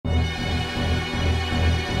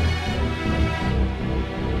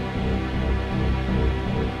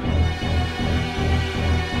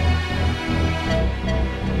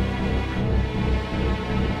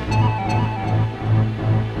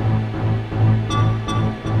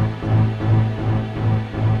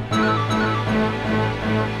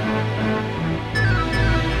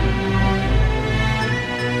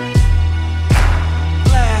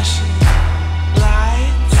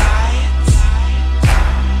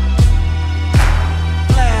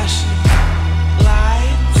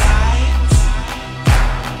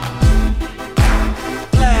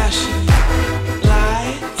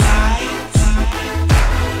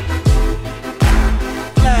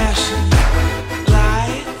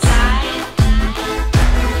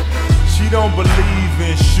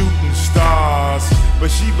but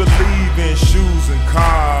she believe in shoes and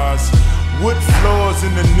cars. Wood floors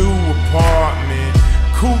in the new apartment,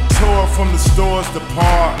 couture from the store's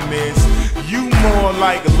departments. You more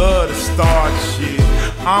like love to start shit.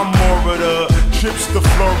 I'm more of the trips to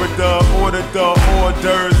Florida, order the hors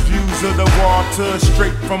d'oeuvres, views of the water,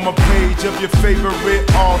 straight from a page of your favorite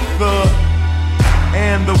author.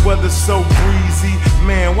 And the weather's so breezy,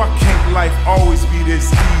 man, why can't life always be this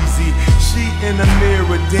easy? She in the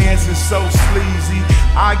mirror dancing so sleazy.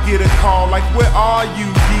 I get a call like, where are you,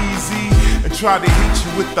 Yeezy? And try to hit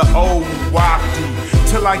you with the old wafty,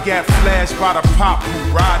 till I got flashed by the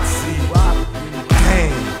paparazzi.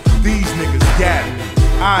 Damn, these niggas got me.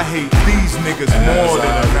 I hate these niggas more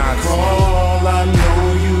than a Nazi. Recall, I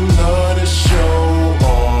know you love to show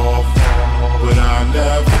off, but I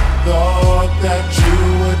never thought that you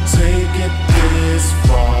would take it this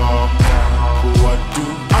far. What do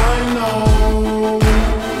I know?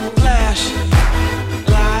 Flash,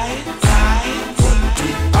 lights. What do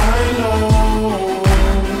I know?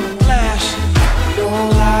 Flash,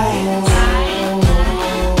 lights.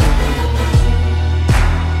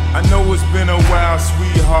 I know it's been a while,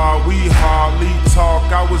 sweetheart, we hardly talk.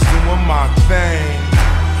 I was doing my thing.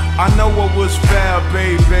 I know what was fair,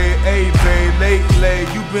 baby, hey, babe, lately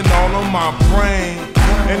you been all on my brain.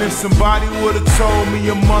 And if somebody would've told me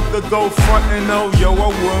a month ago, front and no, yo, I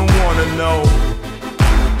wouldn't wanna know.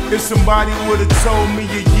 If somebody would've told me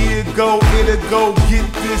a year ago, it'd go get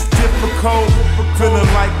this difficult. Feeling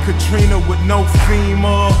like Katrina with no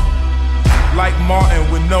FEMA, like Martin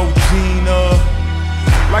with no Gina.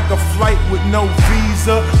 Like a flight with no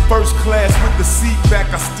visa, first class with the seat back,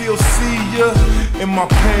 I still see ya. In my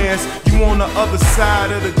past, you on the other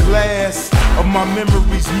side of the glass of my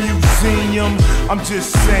memories museum. I'm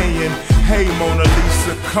just saying, hey Mona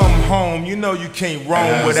Lisa, come home. You know you can't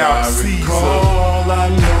roam without Caesar. Recall, I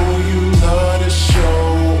know you love to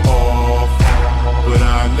show off, but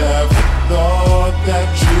I never thought that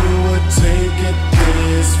you would take it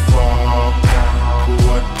this far.